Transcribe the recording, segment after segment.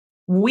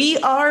We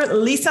are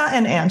Lisa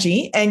and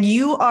Angie, and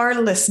you are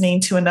listening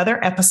to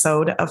another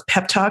episode of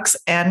Pep Talks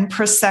and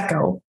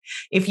Prosecco.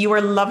 If you are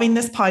loving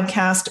this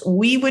podcast,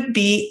 we would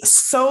be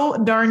so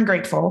darn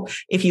grateful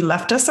if you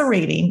left us a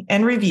rating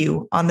and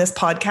review on this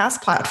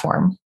podcast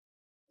platform.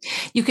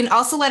 You can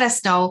also let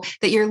us know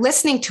that you're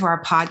listening to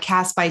our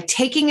podcast by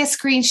taking a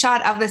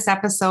screenshot of this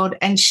episode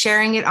and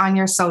sharing it on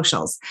your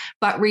socials.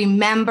 But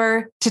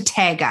remember to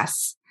tag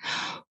us.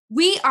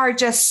 We are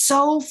just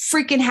so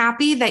freaking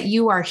happy that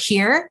you are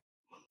here.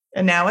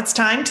 And now it's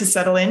time to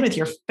settle in with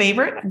your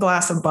favorite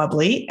glass of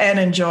bubbly and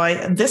enjoy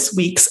this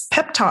week's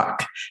Pep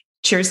Talk.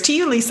 Cheers to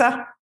you,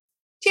 Lisa.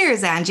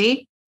 Cheers,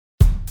 Angie.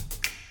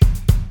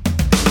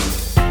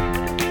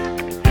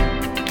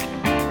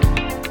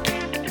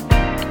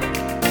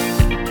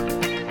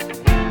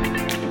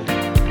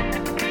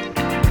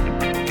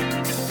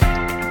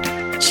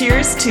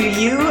 Cheers to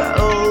you,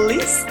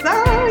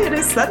 Lisa. It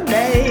is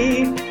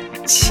Sunday.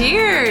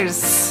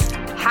 Cheers.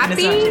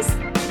 Happy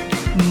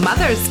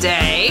Mother's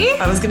Day.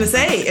 I was going to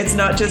say, it's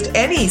not just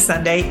any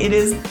Sunday. It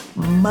is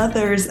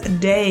Mother's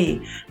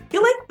Day. I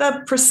feel like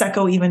the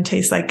Prosecco even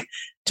tastes like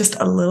just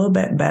a little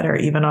bit better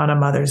even on a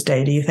Mother's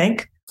Day, do you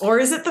think? Or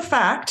is it the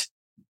fact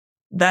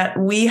that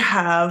we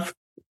have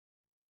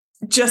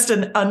just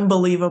an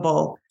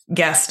unbelievable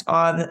guest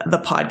on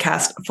the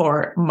podcast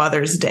for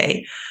Mother's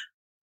Day?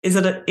 Is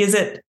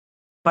it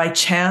by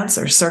chance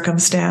or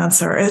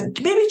circumstance, or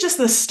maybe just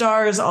the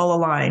stars all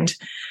aligned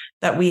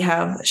that we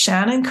have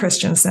Shannon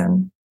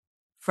Christensen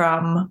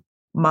from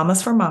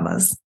Mamas for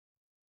Mamas,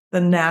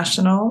 the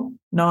national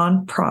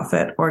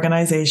nonprofit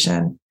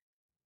organization,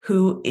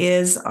 who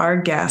is our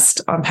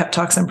guest on Pep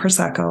Talks and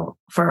Prosecco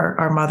for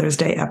our Mother's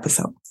Day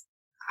episode.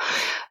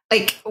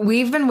 Like,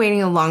 we've been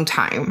waiting a long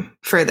time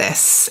for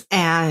this,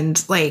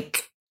 and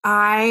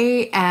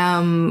I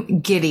am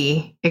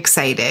giddy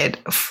excited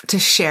to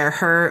share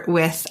her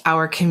with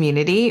our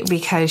community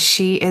because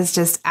she is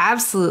just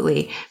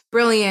absolutely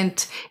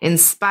brilliant,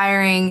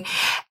 inspiring,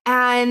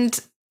 and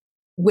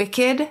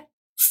wicked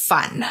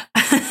fun.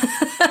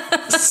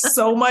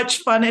 So much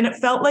fun. And it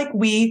felt like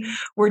we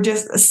were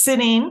just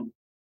sitting,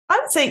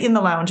 I'd say, in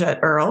the lounge at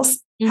Earl's,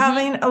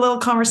 having a little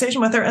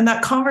conversation with her. And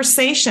that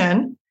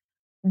conversation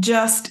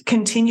just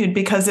continued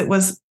because it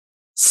was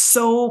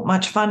so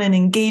much fun and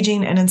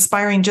engaging and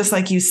inspiring, just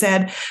like you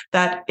said,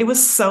 that it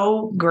was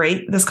so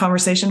great, this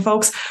conversation,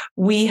 folks.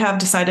 We have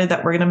decided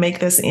that we're going to make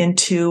this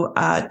into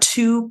a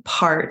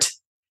 2-part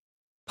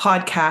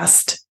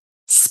podcast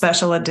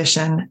special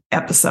edition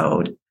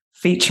episode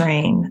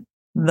featuring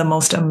the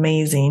most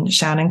amazing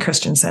Shannon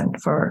Christensen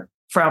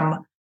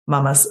from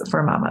Mamas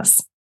for Mamas.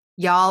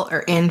 Y'all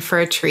are in for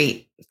a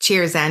treat.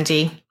 Cheers,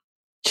 Angie.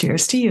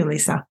 Cheers to you,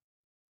 Lisa.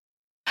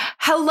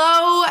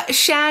 Hello,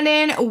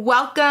 Shannon.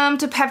 Welcome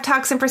to Pep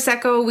Talks and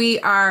Prosecco. We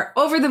are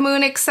over the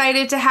moon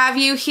excited to have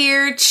you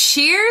here.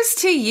 Cheers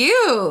to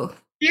you.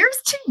 Cheers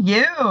to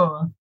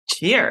you.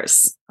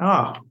 Cheers.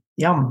 Oh,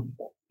 yum.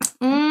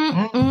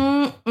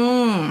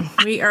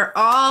 We are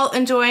all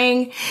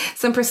enjoying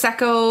some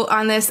Prosecco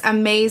on this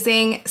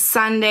amazing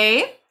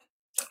Sunday.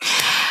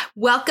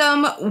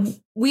 Welcome.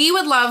 We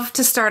would love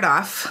to start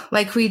off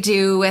like we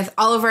do with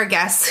all of our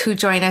guests who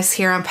join us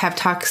here on Pep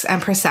Talks and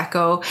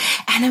Prosecco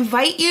and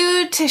invite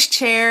you to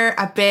share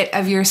a bit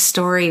of your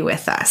story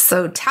with us.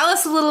 So tell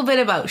us a little bit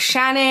about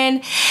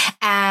Shannon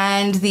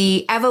and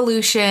the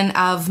evolution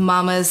of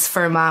Mamas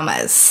for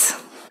Mamas.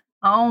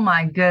 Oh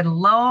my good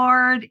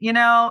Lord.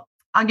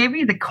 I'll give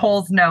you the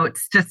Coles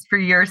notes just for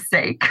your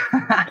sake.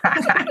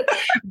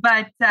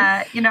 But,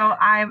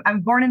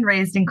 I'm born and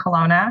raised in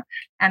Kelowna,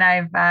 and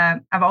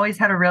I've always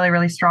had a really,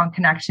 really strong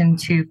connection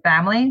to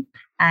family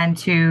and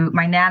to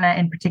my Nana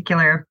in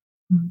particular,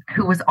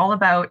 who was all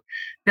about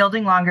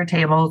building longer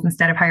tables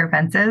instead of higher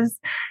fences.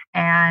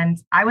 And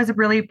I was a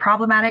really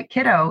problematic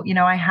kiddo.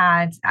 I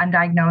had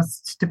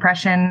undiagnosed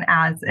depression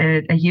as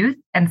a youth.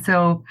 And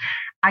so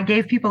I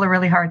gave people a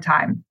really hard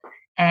time.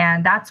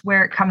 And that's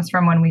where it comes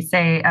from when we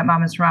say at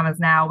Mamas for Mamas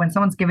now, when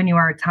someone's given you a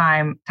hard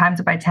time, times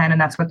it by 10, and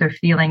that's what they're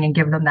feeling, and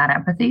give them that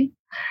empathy.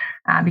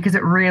 Because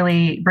it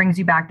really brings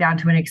you back down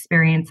to an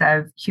experience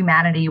of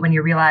humanity when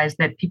you realize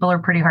that people are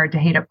pretty hard to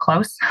hate up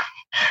close.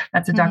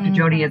 That's a Dr.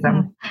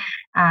 Jodyism.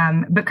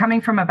 But coming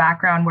from a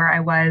background where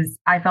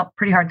I felt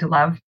pretty hard to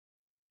love.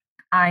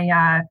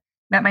 I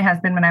met my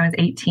husband when I was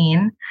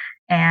 18.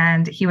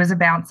 And he was a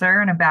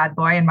bouncer and a bad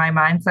boy in my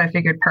mind. So I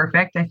figured,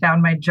 perfect. I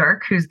found my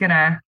jerk who's going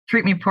to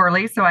treat me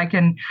poorly so I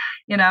can,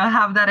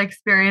 have that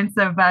experience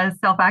of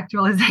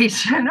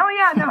self-actualization. Oh,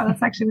 yeah, no,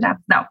 that's actually what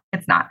happens. No,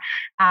 it's not.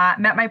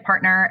 Met my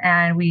partner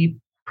and we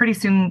pretty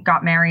soon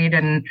got married.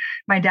 And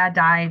my dad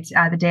died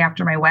the day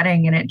after my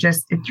wedding. And it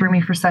threw me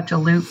for such a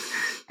loop.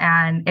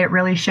 And it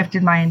really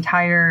shifted my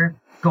entire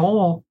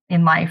goal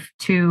in life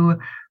to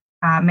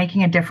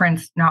making a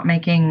difference, not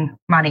making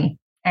money.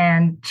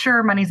 And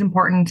sure, money's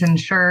important. And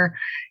sure,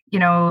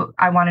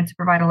 I wanted to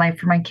provide a life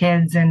for my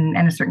kids and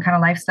a certain kind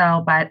of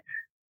lifestyle. But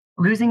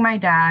losing my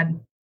dad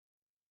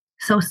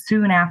so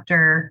soon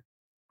after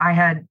I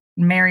had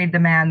married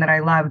the man that I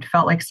loved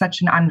felt like such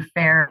an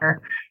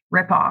unfair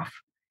ripoff.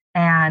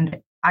 And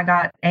I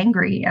got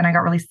angry and I got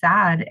really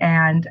sad.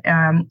 And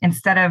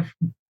instead of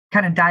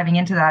kind of diving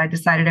into that, I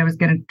decided I was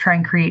going to try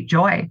and create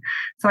joy.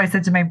 So I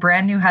said to my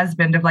brand new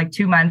husband of like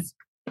 2 months,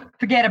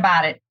 forget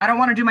about it. I don't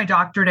want to do my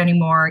doctorate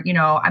anymore. You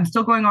know, I'm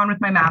still going on with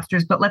my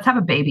master's, but let's have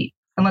a baby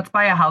and let's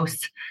buy a house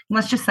and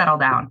let's just settle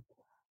down.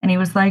 And he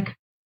was like,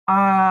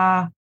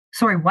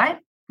 sorry, what?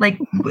 Like,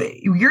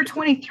 you're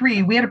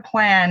 23. We had a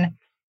plan.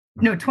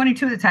 No,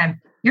 22 at the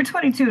time. You're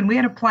 22 and we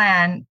had a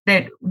plan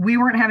that we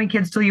weren't having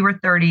kids till you were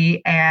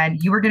 30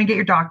 and you were going to get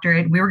your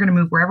doctorate. We were going to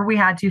move wherever we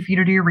had to for you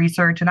to do your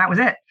research. And that was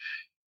it.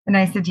 And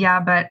I said, yeah,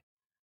 but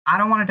I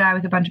don't want to die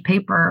with a bunch of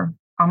paper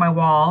on my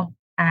wall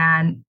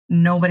and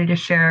nobody to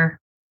share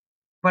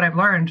what I've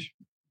learned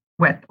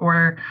with,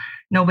 or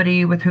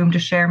nobody with whom to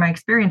share my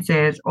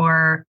experiences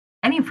or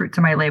any fruits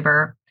of my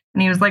labor.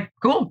 And he was like,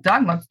 cool,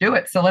 done. Let's do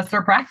it. So let's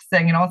start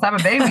practicing, you know, let's have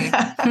a baby.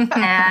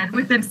 And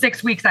within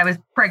 6 weeks, I was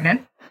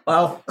pregnant.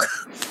 Wow.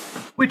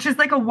 Which is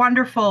like a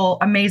wonderful,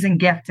 amazing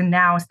gift. And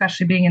now,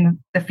 especially being in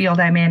the field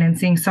I'm in and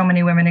seeing so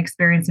many women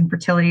experience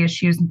infertility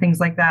issues and things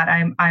like that,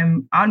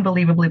 I'm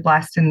unbelievably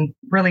blessed and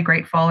really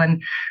grateful.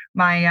 And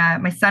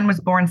my son was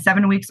born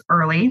 7 weeks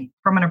early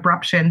from an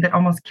abruption that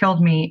almost killed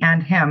me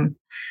and him.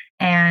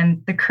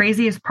 And the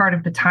craziest part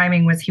of the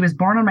timing was he was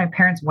born on my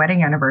parents'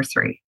 wedding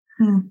anniversary.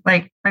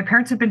 Like, my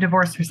parents had been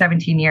divorced for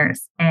 17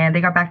 years and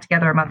they got back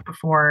together a month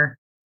before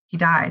he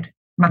died.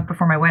 Month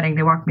before my wedding,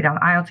 they walked me down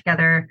the aisle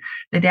together.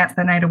 They danced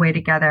the night away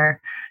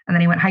together. And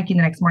then he went hiking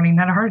the next morning and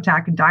had a heart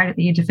attack and died at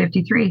the age of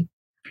 53.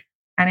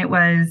 And it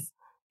was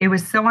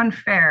so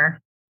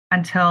unfair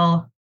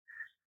until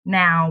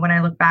now, when I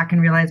look back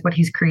and realize what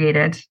he's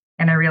created.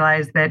 And I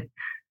realized that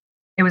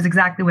it was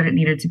exactly what it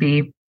needed to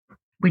be.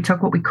 We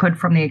took what we could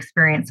from the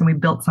experience and we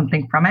built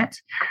something from it.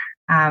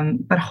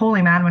 But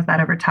holy man, was that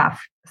ever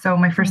tough. So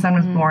my first son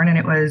was born and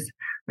it was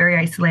very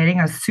isolating.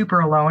 I was super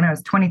alone. I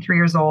was 23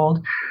 years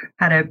old,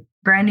 had a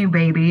brand new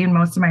baby, and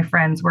most of my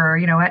friends were,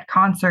 you know, at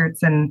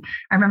concerts. And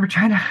I remember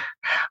trying to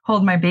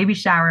hold my baby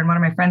shower and one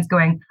of my friends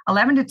going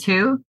 11 to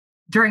 2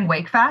 during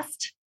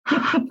Wakefest.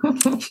 I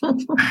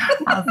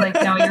was like,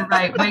 no, you're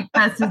right.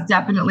 Wakefest is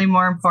definitely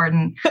more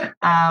important.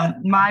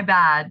 My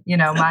bad,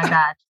 my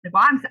bad.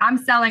 Well, I'm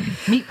selling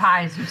meat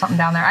pies or something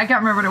down there. I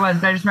can't remember what it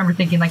was, but I just remember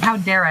thinking, like, how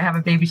dare I have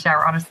a baby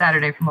shower on a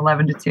Saturday from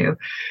 11 to 2?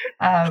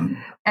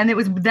 And it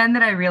was then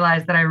that I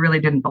realized that I really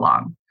didn't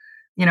belong.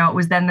 It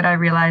was then that I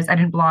realized I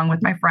didn't belong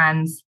with my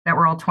friends that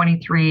were all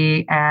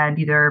 23 and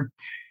either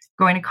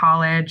going to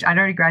college. I'd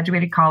already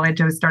graduated college.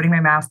 I was starting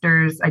my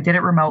master's. I did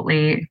it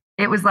remotely.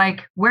 It was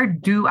like, where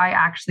do I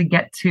actually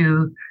get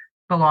to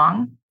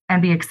belong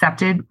and be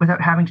accepted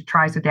without having to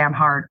try so damn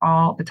hard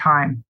all the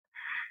time?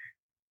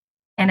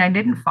 And I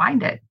didn't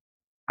find it.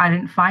 I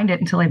didn't find it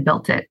until I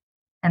built it.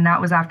 And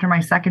that was after my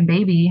second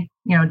baby.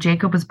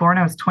 Jacob was born.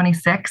 I was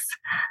 26.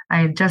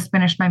 I had just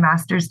finished my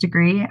master's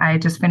degree. I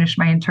had just finished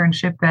my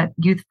internship at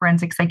Youth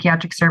Forensic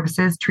Psychiatric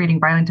Services, treating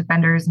violent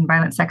offenders and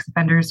violent sex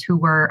offenders who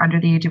were under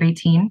the age of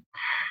 18.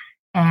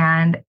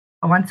 And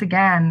once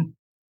again,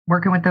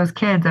 working with those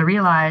kids, I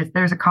realized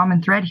there's a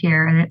common thread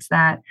here. And it's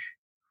that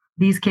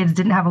these kids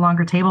didn't have a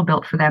longer table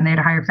built for them. They had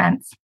a higher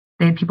fence.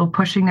 They had people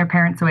pushing their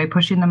parents away,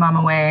 pushing the mom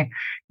away.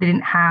 They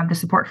didn't have the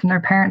support from their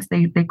parents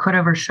they could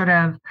have or should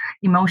have,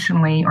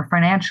 emotionally or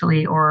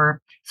financially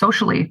or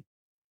socially.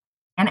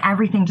 And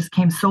everything just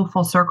came so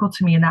full circle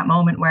to me in that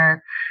moment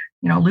where,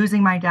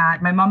 losing my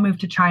dad. My mom moved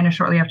to China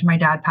shortly after my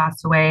dad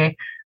passed away,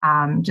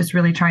 just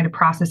really trying to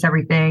process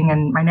everything.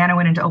 And my nana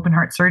went into open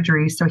heart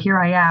surgery. So here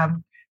I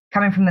am,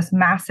 coming from this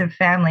massive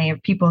family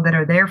of people that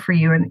are there for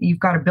you. And you've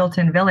got a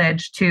built-in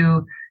village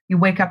to, you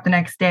wake up the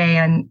next day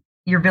and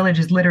your village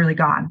is literally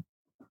gone.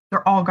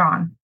 They're all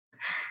gone.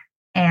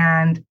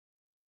 And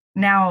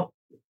now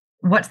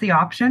what's the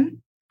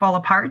option? Fall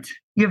apart?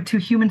 You have two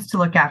humans to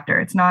look after.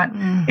 It's not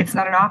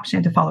an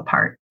option to fall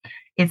apart.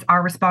 It's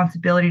our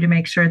responsibility to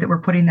make sure that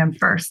we're putting them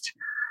first.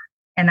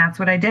 And that's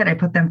what I did. I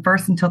put them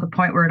first until the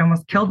point where it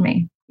almost killed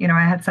me.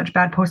 I had such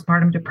bad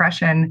postpartum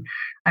depression.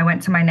 I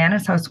went to my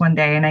nana's house one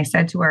day and I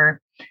said to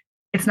her,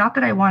 it's not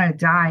that I want to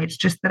die. It's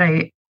just that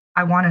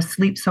I want to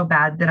sleep so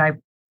bad that I,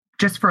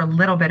 just for a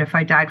little bit, if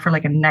I died for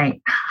like a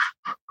night,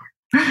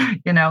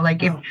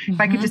 if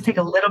I could just take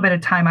a little bit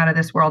of time out of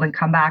this world and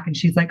come back. And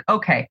she's like,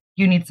 okay,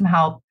 you need some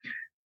help.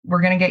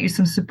 We're going to get you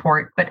some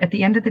support. But at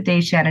the end of the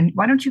day, Shannon,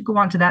 why don't you go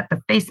onto the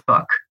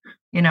Facebook,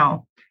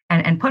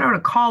 and put out a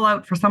call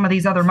out for some of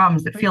these other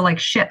moms that feel like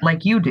shit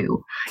like you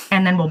do.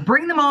 And then we'll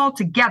bring them all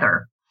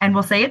together and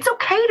we'll say, it's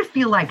okay to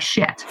feel like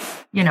shit.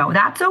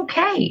 That's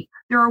okay.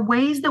 There are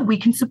ways that we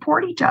can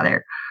support each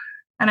other.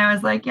 And I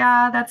was like,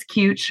 yeah, that's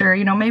cute. Sure.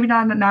 Maybe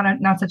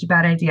not such a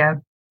bad idea.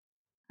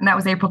 And that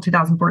was April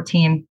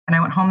 2014. And I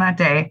went home that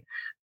day,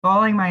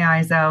 bawling my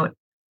eyes out,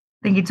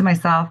 thinking to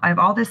myself, I have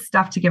all this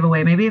stuff to give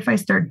away. Maybe if I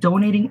start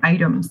donating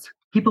items,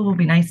 people will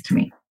be nice to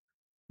me.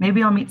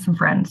 Maybe I'll meet some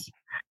friends.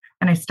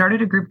 And I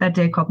started a group that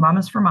day called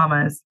Mamas for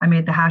Mamas. I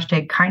made the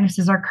hashtag kindness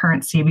is our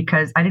currency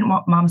because I didn't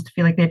want moms to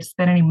feel like they had to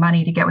spend any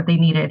money to get what they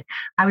needed.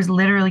 I was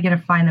literally going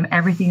to find them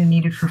everything they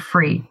needed for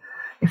free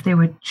if they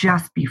would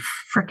just be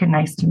freaking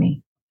nice to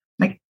me.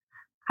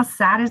 How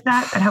sad is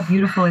that? And how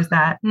beautiful is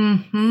that?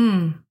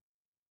 Mm-hmm.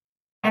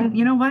 And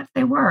you know what?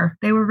 They were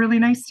really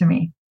nice to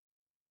me.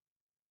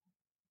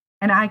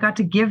 And I got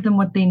to give them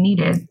what they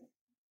needed.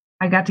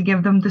 I got to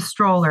give them the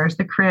strollers,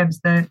 the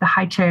cribs, the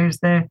high chairs,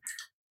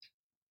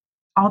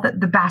 all the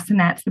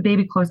bassinets, the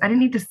baby clothes. I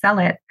didn't need to sell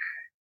it.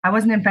 I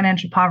wasn't in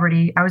financial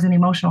poverty. I was in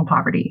emotional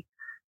poverty.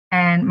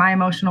 And my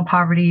emotional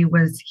poverty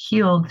was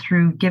healed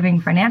through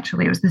giving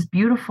financially. It was this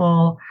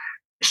beautiful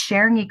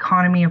sharing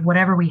economy of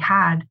whatever we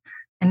had.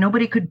 And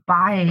nobody could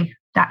buy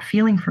that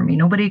feeling for me.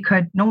 Nobody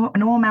could, no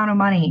amount of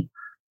money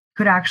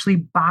could actually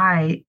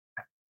buy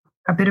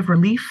a bit of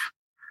relief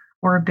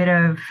or a bit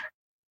of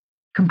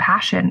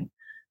compassion.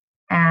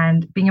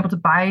 And being able to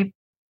buy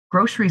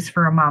groceries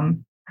for a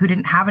mom who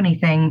didn't have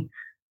anything,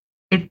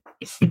 it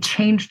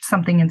changed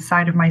something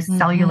inside of my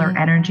cellular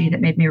energy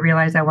that made me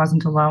realize I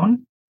wasn't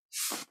alone.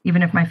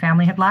 Even if my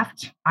family had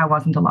left, I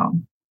wasn't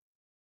alone.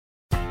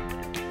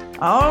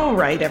 All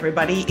right,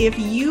 everybody. If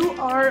you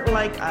are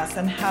like us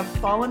and have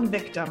fallen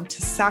victim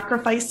to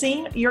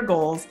sacrificing your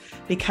goals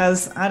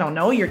because, I don't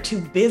know, you're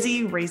too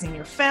busy raising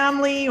your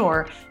family,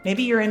 or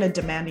maybe you're in a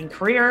demanding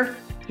career,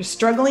 you're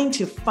struggling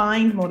to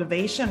find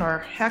motivation, or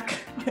heck,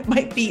 it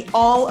might be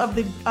all of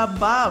the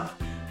above.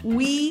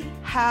 We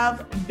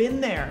have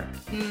been there.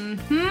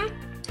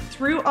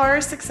 Through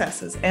our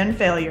successes and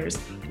failures,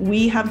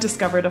 we have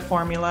discovered a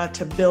formula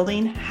to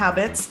building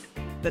habits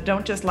that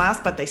don't just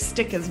last, but they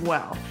stick as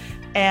well.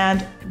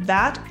 And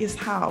that is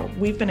how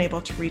we've been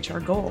able to reach our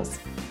goals.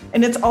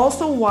 And it's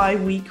also why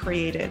we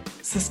created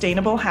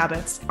Sustainable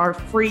Habits, our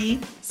free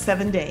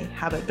 7-day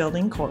habit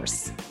building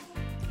course.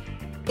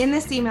 In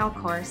this email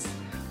course,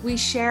 we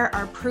share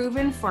our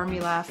proven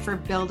formula for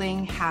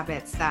building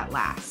habits that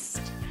last.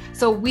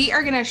 So we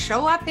are going to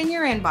show up in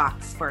your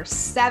inbox for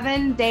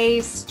 7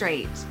 days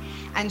straight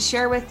and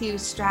share with you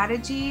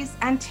strategies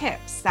and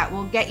tips that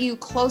will get you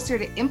closer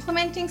to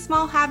implementing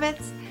small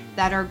habits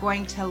that are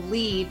going to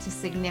lead to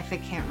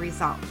significant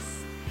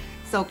results.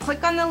 So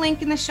click on the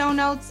link in the show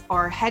notes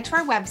or head to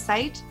our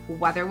website,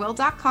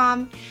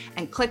 wetherwill.com,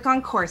 and click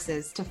on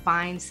courses to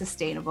find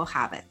Sustainable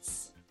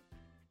Habits.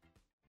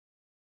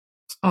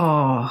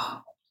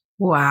 Oh,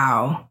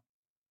 wow.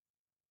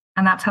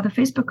 And that's how the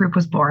Facebook group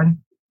was born.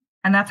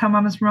 And that's how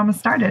Mamas for Mamas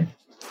started.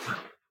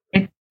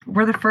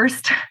 We're the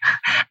first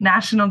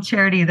national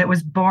charity that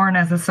was born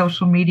as a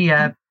social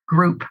media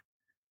group.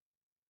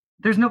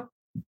 There's no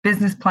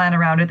business plan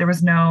around it. There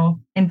was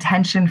no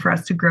intention for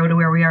us to grow to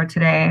where we are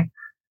today.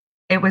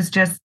 It was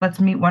just,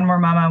 let's meet one more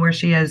mama where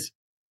she is.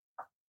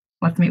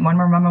 Let's meet one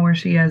more mama where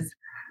she is.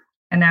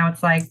 And now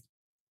it's like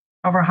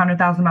over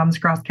 100,000 moms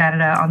across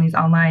Canada on these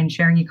online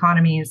sharing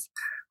economies.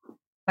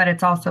 But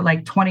it's also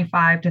like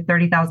 25 to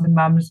 30,000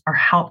 moms are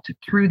helped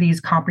through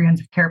these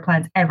comprehensive care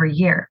plans every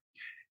year.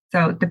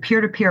 So the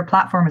peer-to-peer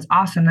platform is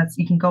awesome.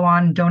 You can go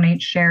on,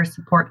 donate, share,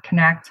 support,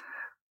 connect.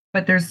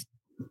 But there's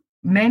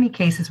many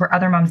cases where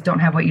other moms don't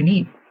have what you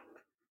need.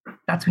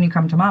 That's when you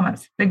come to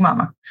Mamas, Big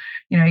Mama.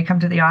 You come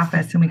to the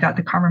office and we got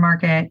the Karma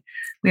Market.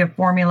 We have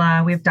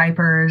formula. We have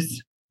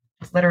diapers.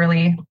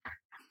 Literally,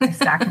 I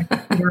stack my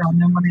computer on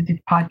them when I do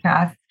the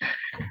podcast.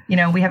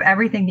 We have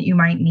everything that you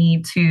might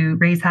need to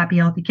raise happy,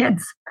 healthy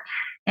kids.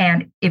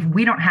 And if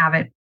we don't have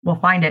it, we'll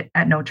find it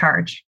at no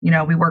charge.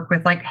 We work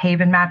with like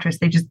Haven Mattress.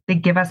 They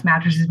give us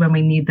mattresses when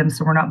we need them.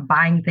 So we're not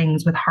buying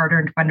things with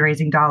hard-earned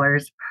fundraising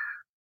dollars.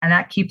 And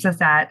that keeps us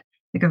at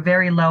like a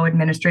very low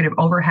administrative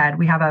overhead.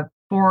 We have a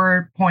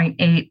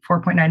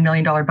 $4.9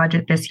 million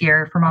budget this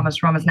year for Mamas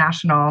for Mamas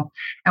National.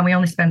 And we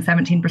only spend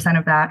 17%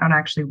 of that on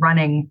actually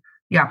running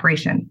the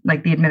operation,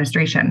 like the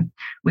administration.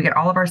 We get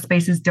all of our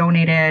spaces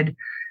donated.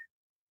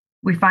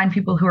 We find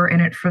people who are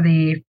in it for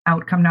the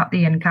outcome, not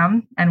the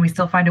income. And we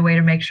still find a way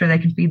to make sure they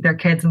can feed their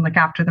kids and look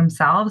after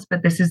themselves.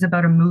 But this is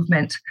about a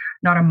movement,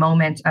 not a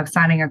moment of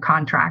signing a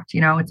contract.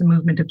 It's a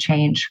movement of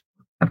change,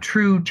 of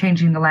true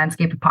changing the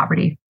landscape of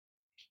poverty.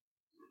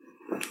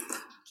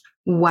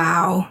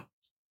 Wow.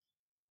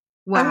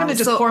 I'm going to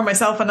just pour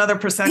myself another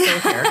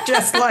Prosecco here.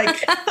 Just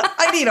like,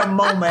 I need a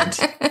moment.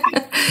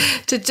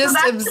 to just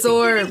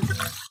absorb.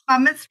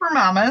 Mamas for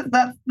Mamas.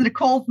 That's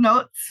Nicole's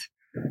notes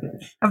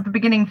of the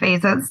beginning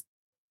phases.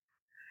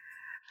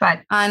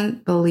 But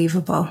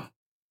unbelievable.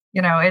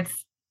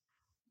 It's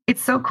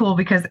so cool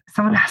because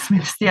someone asked me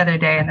this the other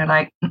day and they're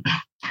like,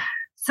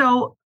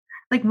 so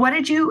like, how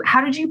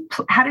did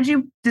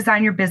you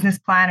design your business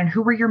plan, and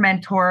who were your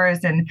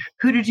mentors, and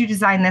who did you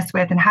design this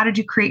with, and how did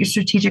you create your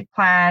strategic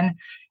plan?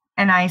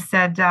 And I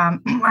said,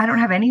 I don't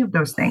have any of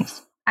those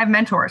things. I have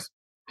mentors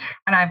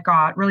and I've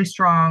got really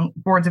strong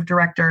boards of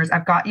directors.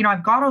 I've got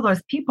all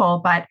those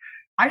people, but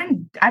I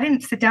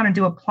didn't sit down and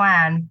do a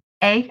plan.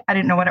 I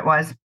didn't know what it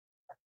was.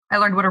 I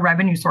learned what a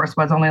revenue source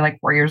was only like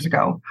 4 years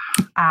ago.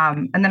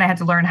 And then I had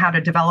to learn how to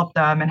develop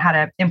them and how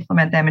to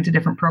implement them into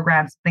different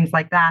programs, things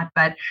like that.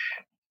 But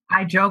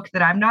I joke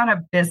that I'm not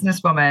a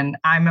businesswoman.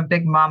 I'm a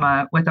big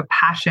mama with a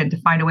passion to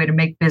find a way to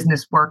make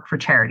business work for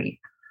charity.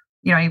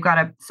 You've got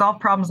to solve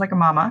problems like a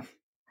mama,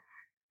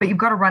 but you've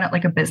got to run it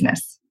like a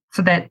business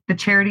so that the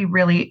charity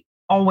really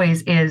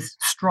always is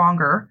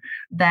stronger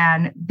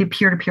than the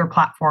peer-to-peer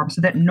platform,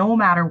 so that no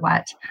matter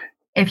what,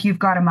 if you've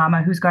got a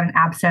mama who's got an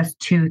abscessed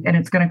tooth and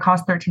it's going to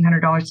cost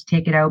 $1,300 to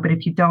take it out, but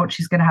if you don't,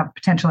 she's going to have a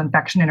potential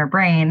infection in her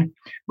brain,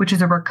 which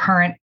is a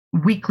recurrent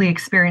weekly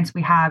experience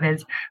we have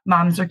is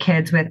moms or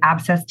kids with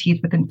abscessed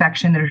teeth with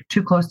infection that are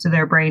too close to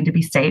their brain to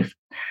be safe.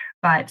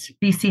 But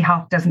BC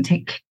Health doesn't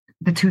take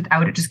the tooth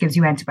out. It just gives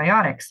you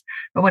antibiotics.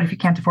 But what if you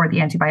can't afford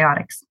the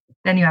antibiotics?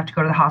 Then you have to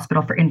go to the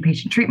hospital for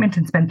inpatient treatment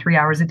and spend 3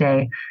 hours a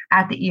day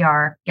at the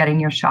ER getting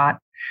your shot.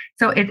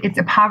 So it's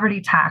a poverty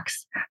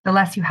tax. The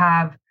less you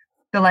have,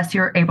 the less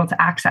you're able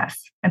to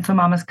access. And so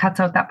Mama's cuts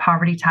out that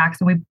poverty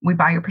tax, and we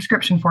buy your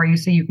prescription for you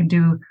so you can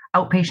do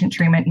outpatient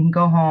treatment. You can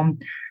go home,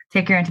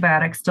 take your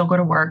antibiotics, still go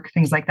to work,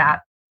 things like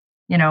that.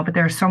 But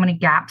there are so many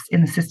gaps in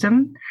the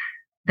system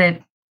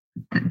that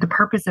the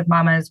purpose of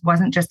Mamas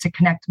wasn't just to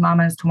connect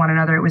mamas to one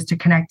another. It was to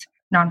connect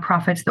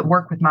nonprofits that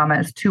work with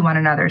mamas to one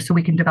another so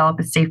we can develop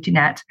a safety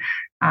net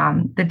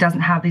that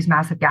doesn't have these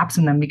massive gaps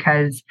in them,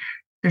 because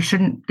they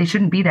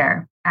shouldn't be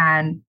there.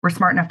 And we're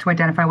smart enough to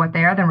identify what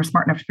they are, then we're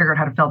smart enough to figure out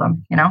how to fill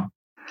them,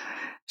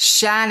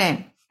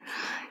 Shannon,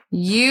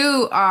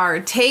 you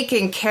are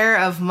taking care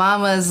of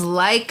mamas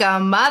like a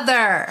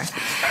mother.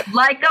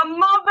 Like a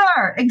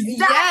mother.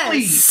 Exactly.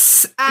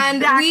 Yes.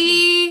 And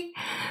we,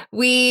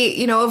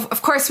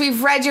 of course,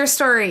 we've read your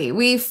story.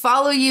 We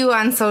follow you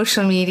on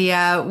social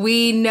media.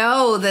 We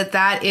know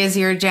that is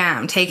your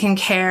jam, taking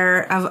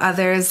care of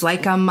others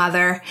like a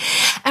mother.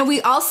 And we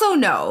also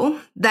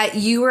know that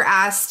you were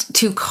asked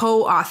to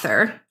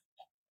co-author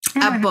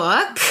a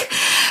book.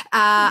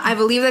 I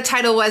believe the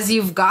title was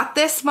You've Got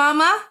This,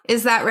 Mama.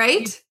 Is that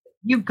right?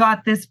 You've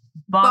got this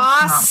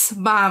boss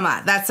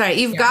mama. That's right.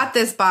 You've got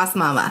this boss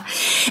mama.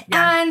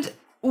 Yeah. And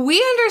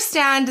we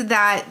understand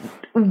that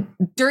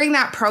during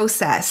that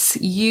process,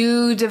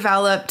 you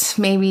developed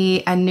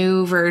maybe a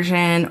new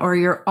version or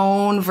your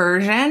own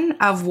version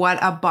of what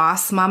a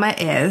boss mama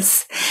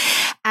is.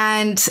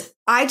 And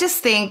I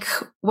just think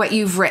what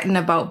you've written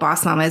about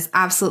Boss Mama is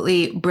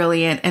absolutely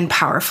brilliant and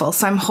powerful.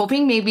 So I'm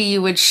hoping maybe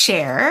you would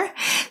share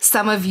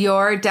some of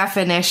your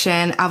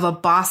definition of a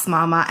boss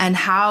mama and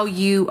how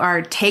you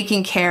are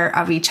taking care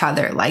of each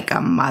other like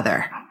a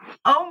mother.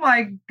 Oh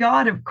my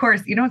God, of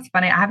course. It's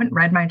funny. I haven't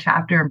read my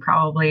chapter in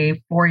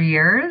probably 4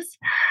 years.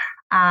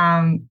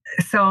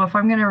 So if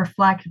I'm going to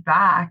reflect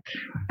back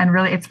and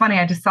really, it's funny.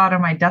 I just saw it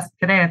on my desk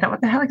today. I thought,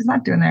 what the hell is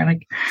that doing there?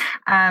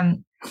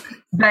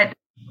 But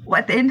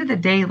at the end of the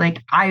day,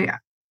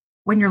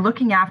 when you're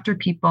looking after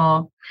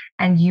people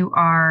and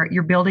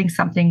you're building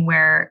something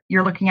where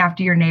you're looking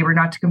after your neighbor,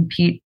 not to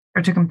compete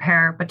or to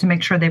compare, but to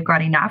make sure they've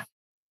got enough.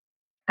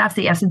 That's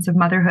the essence of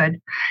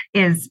motherhood,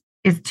 is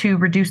to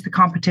reduce the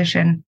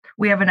competition.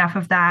 We have enough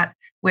of that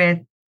with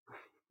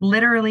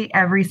literally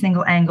every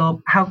single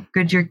angle, how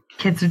good your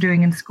kids are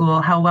doing in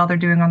school, how well they're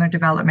doing on their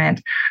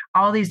development,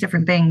 all these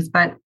different things.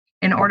 But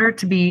in order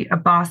to be a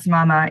boss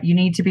mama, you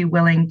need to be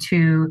willing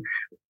to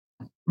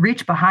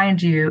reach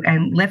behind you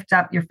and lift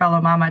up your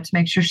fellow mama to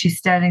make sure she's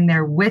standing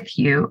there with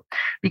you.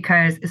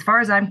 Because as far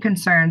as I'm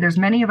concerned, there's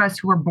many of us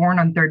who were born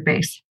on third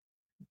base.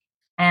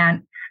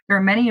 And there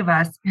are many of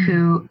us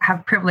who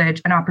have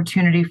privilege and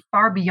opportunity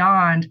far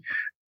beyond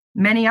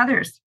many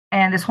others.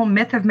 And this whole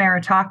myth of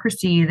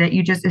meritocracy that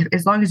you just,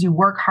 as long as you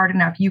work hard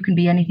enough, you can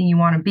be anything you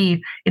want to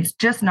be. It's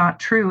just not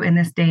true in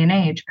this day and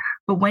age.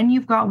 But when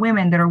you've got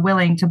women that are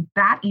willing to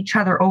bat each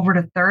other over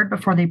to third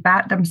before they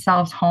bat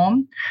themselves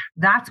home,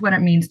 that's what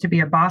it means to be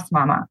a boss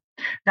mama.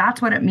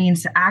 That's what it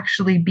means to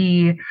actually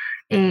be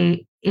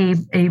a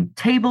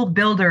table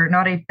builder,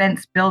 not a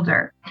fence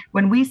builder.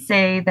 When we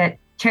say that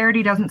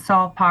charity doesn't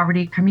solve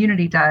poverty,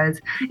 community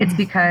does, it's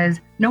because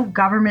no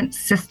government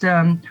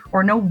system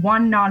or no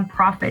one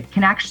nonprofit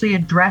can actually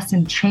address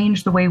and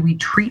change the way we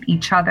treat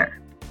each other.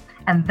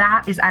 And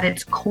that is at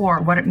its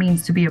core what it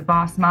means to be a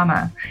boss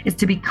mama. It's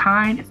to be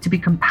kind, it's to be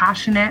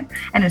compassionate,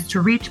 and it's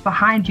to reach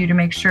behind you to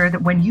make sure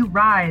that when you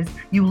rise,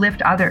 you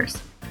lift others.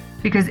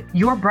 Because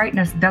your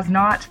brightness does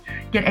not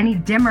get any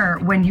dimmer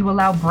when you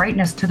allow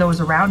brightness to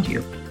those around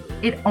you.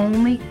 It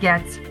only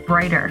gets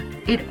brighter.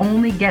 It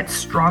only gets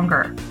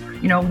stronger.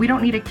 We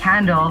don't need a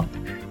candle.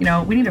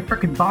 We need a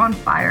freaking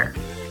bonfire.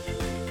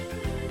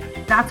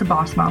 That's a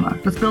boss mama.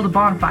 Let's build a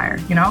bonfire,